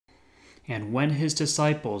And when his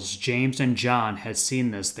disciples, James and John, had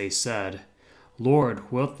seen this, they said,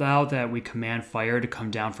 Lord, wilt thou that we command fire to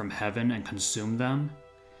come down from heaven and consume them?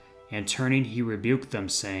 And turning, he rebuked them,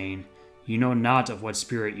 saying, You know not of what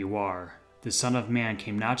spirit you are. The Son of Man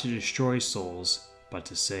came not to destroy souls, but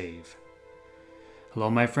to save. Hello,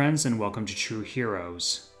 my friends, and welcome to True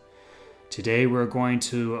Heroes. Today we're going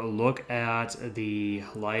to look at the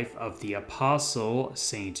life of the Apostle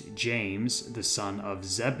St. James, the son of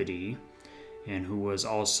Zebedee, and who was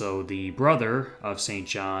also the brother of St.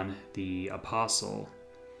 John the Apostle.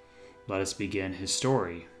 Let us begin his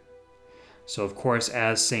story. So, of course,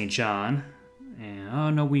 as St. John,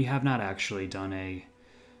 we have not actually done a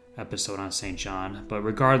episode on St. John, but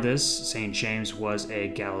regardless, St. James was a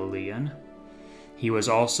Galilean. He was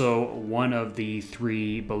also one of the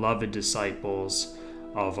three beloved disciples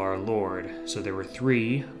of our Lord. So there were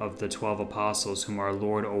 3 of the 12 apostles whom our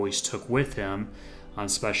Lord always took with him on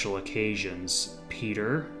special occasions.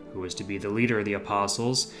 Peter, who was to be the leader of the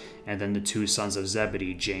apostles, and then the 2 sons of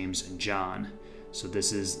Zebedee, James and John. So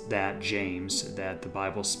this is that James that the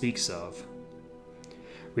Bible speaks of.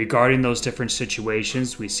 Regarding those different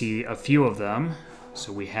situations, we see a few of them.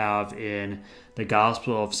 So we have in the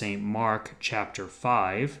Gospel of St. Mark, chapter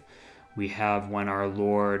 5, we have when our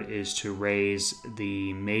Lord is to raise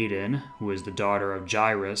the maiden, who is the daughter of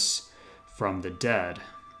Jairus, from the dead.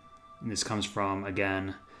 And this comes from,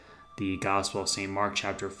 again, the Gospel of St. Mark,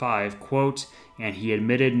 chapter 5, quote, And he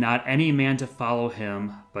admitted not any man to follow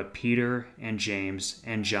him, but Peter and James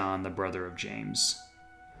and John, the brother of James.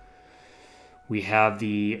 We have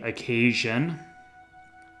the occasion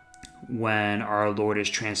when our Lord is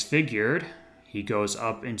transfigured. He goes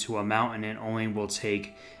up into a mountain and only will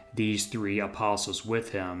take these 3 apostles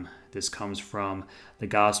with him. This comes from the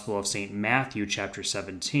Gospel of St. Matthew, chapter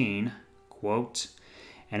 17, quote,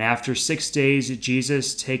 And after 6 days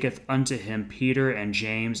Jesus taketh unto him Peter and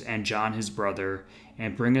James and John his brother,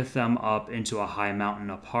 and bringeth them up into a high mountain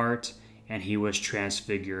apart, and he was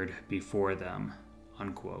transfigured before them,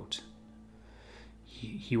 unquote.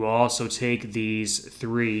 He will also take these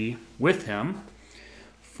 3 with him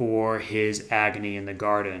for his agony in the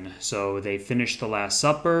garden. So they finish the Last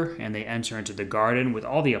Supper and they enter into the garden with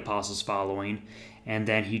all the apostles following, and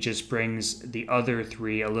then he just brings the other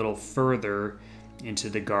 3 a little further into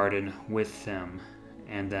the garden with them.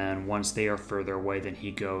 And then once they are further away, then he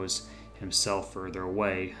goes himself further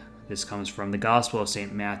away. This comes from the Gospel of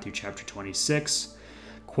St. Matthew, chapter 26,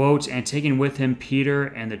 quote, And taking with him Peter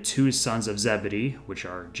and the 2 sons of Zebedee, which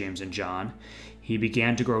are James and John, he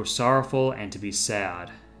began to grow sorrowful and to be sad.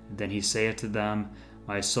 Then he saith to them,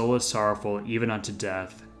 My soul is sorrowful even unto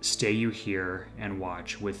death. Stay you here and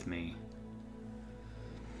watch with me.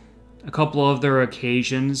 A couple of other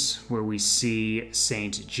occasions where we see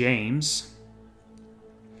St. James.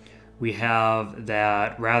 We have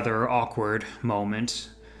that rather awkward moment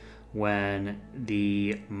when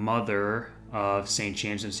the mother of St.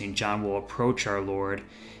 James and St. John will approach our Lord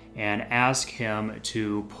and ask him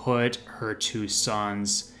to put her 2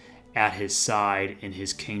 sons at his side in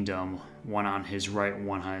his kingdom, one on his right,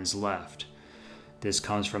 one on his left. This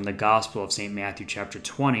comes from the Gospel of St. Matthew, chapter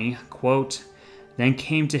 20, quote, Then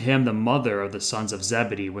came to him the mother of the sons of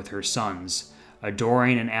Zebedee with her sons,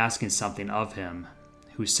 adoring and asking something of him,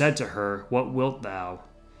 who said to her, What wilt thou?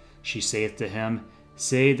 She saith to him,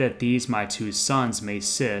 Say that these my 2 sons may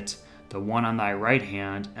sit, the one on thy right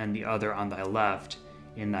hand and the other on thy left,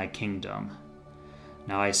 in thy kingdom.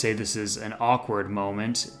 Now I say this is an awkward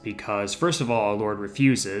moment because, first of all, our Lord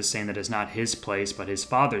refuses, saying that it's not his place but his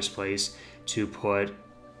Father's place to put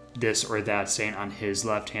this or that saint on his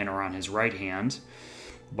left hand or on his right hand.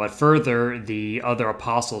 But further, the other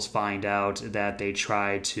apostles find out that they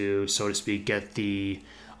try to, so to speak, get the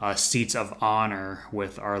seats of honor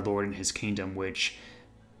with our Lord in his kingdom, which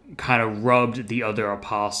kind of rubbed the other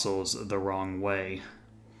apostles the wrong way.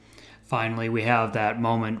 Finally, we have that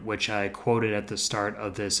moment which I quoted at the start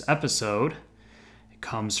of this episode. It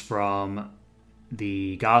comes from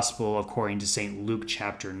the Gospel according to St. Luke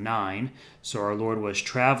chapter 9. So our Lord was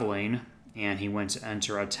traveling and he went to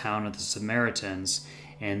enter a town of the Samaritans,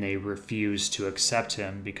 and they refused to accept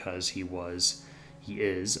him because he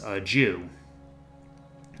is a Jew.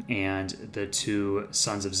 And the 2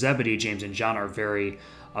 sons of Zebedee, James and John, are very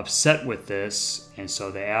upset with this, and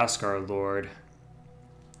so they ask our Lord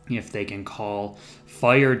if they can call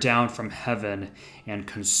fire down from heaven and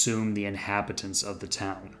consume the inhabitants of the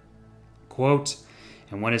town. Quote,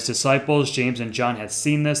 And when his disciples, James and John, had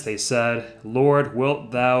seen this, they said, Lord,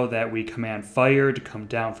 wilt thou that we command fire to come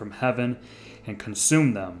down from heaven and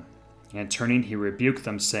consume them? And turning, he rebuked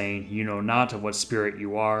them, saying, You know not of what spirit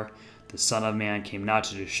you are. The Son of Man came not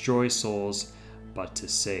to destroy souls, but to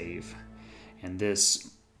save. And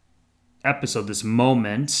this episode, this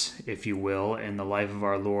moment, if you will, in the life of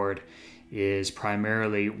our Lord is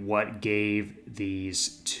primarily what gave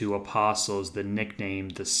these two apostles the nickname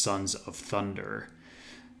the Sons of Thunder.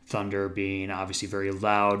 Thunder being obviously very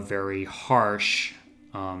loud, very harsh.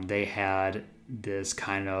 They had this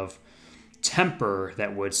kind of temper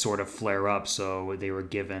that would sort of flare up, so they were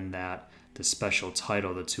given the special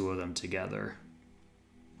title, the two of them together.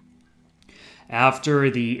 After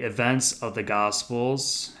the events of the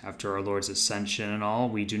Gospels, after our Lord's ascension and all,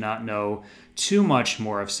 we do not know too much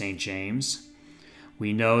more of St. James.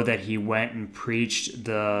 We know that he went and preached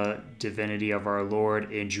the divinity of our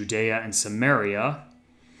Lord in Judea and Samaria,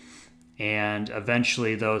 and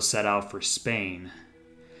eventually those set out for Spain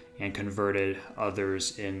and converted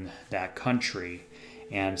others in that country.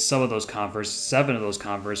 And some of those converts, 7 of those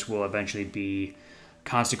converts, will eventually be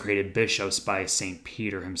consecrated bishops by St.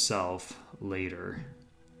 Peter himself later.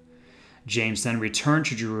 James then returned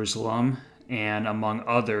to Jerusalem, and among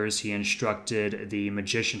others, he instructed the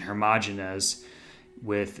magician Hermogenes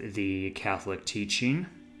with the Catholic teaching.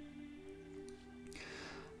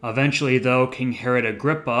 Eventually, though, King Herod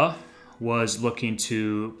Agrippa was looking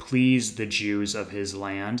to please the Jews of his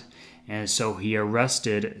land, and so he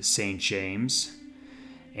arrested St. James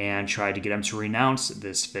and tried to get him to renounce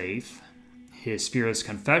this faith. His fearless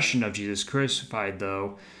confession of Jesus crucified,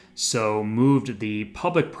 though, so moved the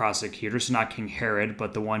public prosecutor, so not King Herod,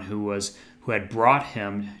 but the one who had brought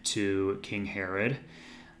him to King Herod.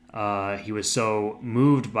 He was so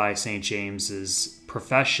moved by St. James's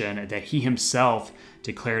profession that he himself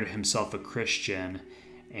declared himself a Christian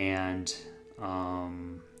and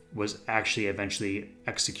was actually eventually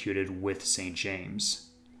executed with St. James.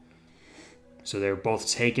 So they were both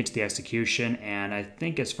taken to the execution, and I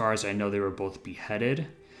think, as far as I know, they were both beheaded.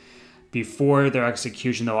 Before their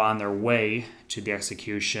execution, though, on their way to the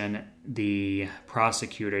execution, the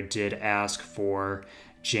prosecutor did ask for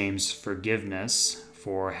James' forgiveness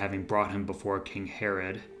for having brought him before King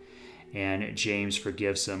Herod, and James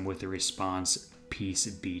forgives him with the response, "Peace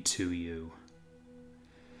be to you."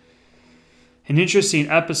 An interesting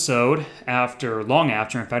episode long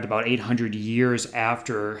after, in fact, about 800 years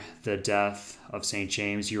after the death of St.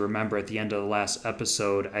 James. You remember at the end of the last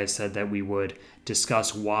episode, I said that we would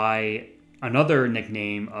discuss why another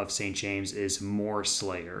nickname of St. James is Moor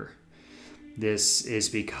Slayer. This is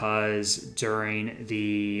because during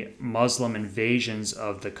the Muslim invasions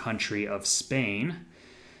of the country of Spain,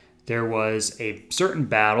 there was a certain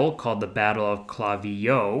battle called the Battle of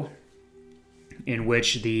Clavijo, in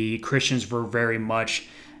which the Christians were very much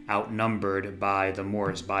outnumbered by the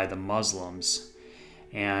Moors, by the Muslims.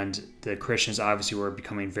 And the Christians obviously were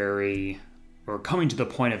coming to the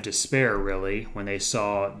point of despair, really, when they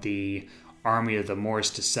saw the army of the Moors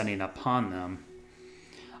descending upon them.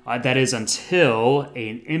 That is until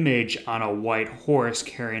an image on a white horse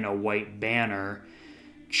carrying a white banner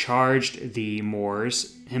charged the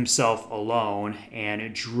Moors, himself alone,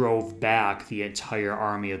 and drove back the entire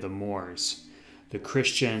army of the Moors. The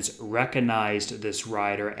Christians recognized this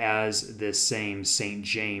rider as this same St.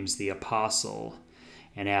 James the Apostle.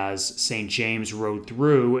 And as St. James rode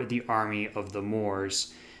through the army of the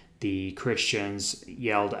Moors, the Christians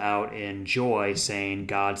yelled out in joy, saying,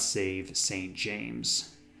 "God save St. James."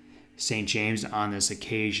 St. James on this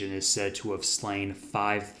occasion is said to have slain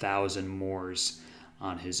 5,000 Moors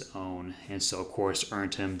on his own, and so of course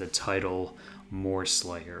earned him the title Moor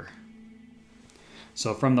Slayer.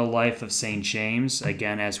 So from the life of St. James,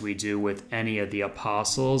 again, as we do with any of the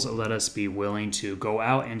apostles, let us be willing to go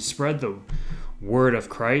out and spread the word of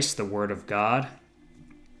Christ, the word of God,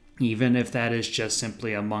 even if that is just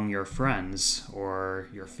simply among your friends or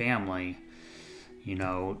your family.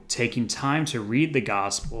 Taking time to read the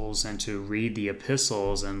Gospels and to read the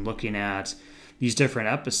epistles and looking at these different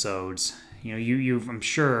episodes. You I'm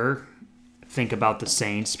sure, think about the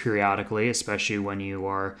saints periodically, especially when you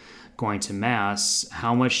are going to Mass.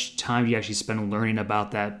 How much time do you actually spend learning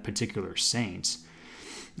about that particular saint?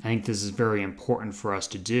 I think this is very important for us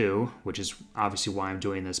to do, which is obviously why I'm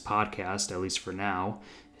doing this podcast, at least for now,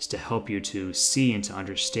 is to help you to see and to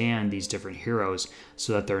understand these different heroes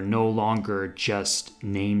so that they're no longer just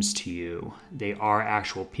names to you. They are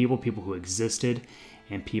actual people who existed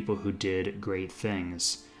and people who did great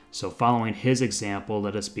things. So following his example,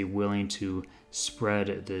 let us be willing to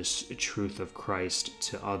spread this truth of Christ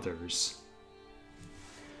to others.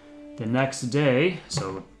 The next day,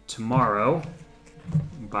 so tomorrow,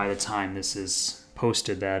 by the time this is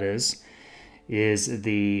posted, that is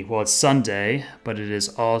it's Sunday, but it is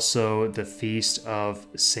also the feast of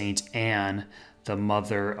Saint Anne, the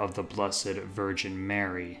mother of the Blessed Virgin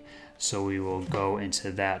Mary. So we will go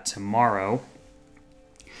into that tomorrow.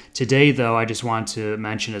 Today, though, I just want to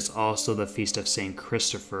mention it's also the feast of St.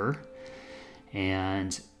 Christopher.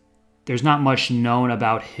 And there's not much known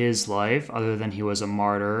about his life other than he was a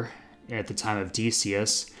martyr at the time of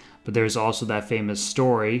Decius. But there's also that famous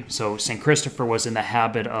story. So St. Christopher was in the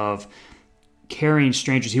habit of carrying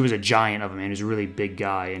strangers. He was a giant of a man. He was a really big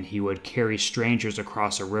guy. And he would carry strangers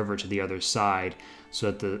across a river to the other side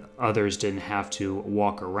so that the others didn't have to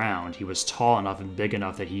walk around. He was tall enough and big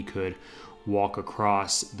enough that he could walk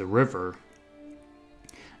across the river.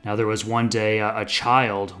 Now there was one day a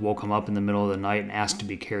child woke him up in the middle of the night and asked to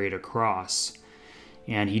be carried across.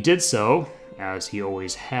 And he did so, as he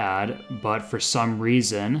always had, but for some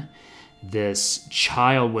reason this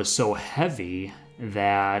child was so heavy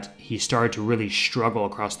that he started to really struggle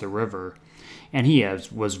across the river. And he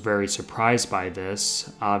was very surprised by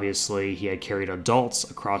this. Obviously, he had carried adults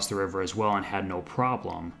across the river as well and had no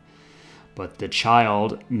problem. But the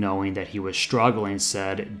child, knowing that he was struggling,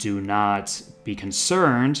 said, "Do not be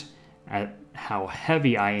concerned at how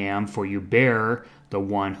heavy I am, for you bear the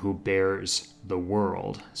one who bears the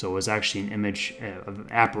world." So it was actually an image of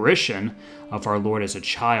apparition of our Lord as a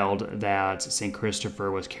child that St. Christopher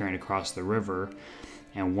was carrying across the river.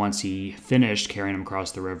 And once he finished carrying him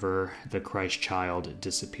across the river, the Christ child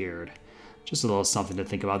disappeared. Just a little something to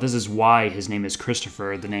think about. This is why his name is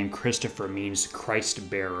Christopher. The name Christopher means Christ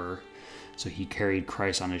bearer. So he carried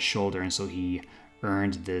Christ on his shoulder, and so he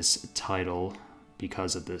earned this title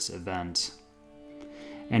because of this event.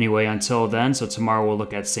 Anyway, until then, so tomorrow we'll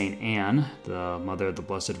look at St. Anne, the mother of the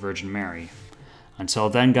Blessed Virgin Mary. Until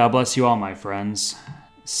then, God bless you all, my friends.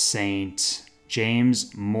 St.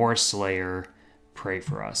 James Moorslayer, pray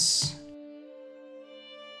for us.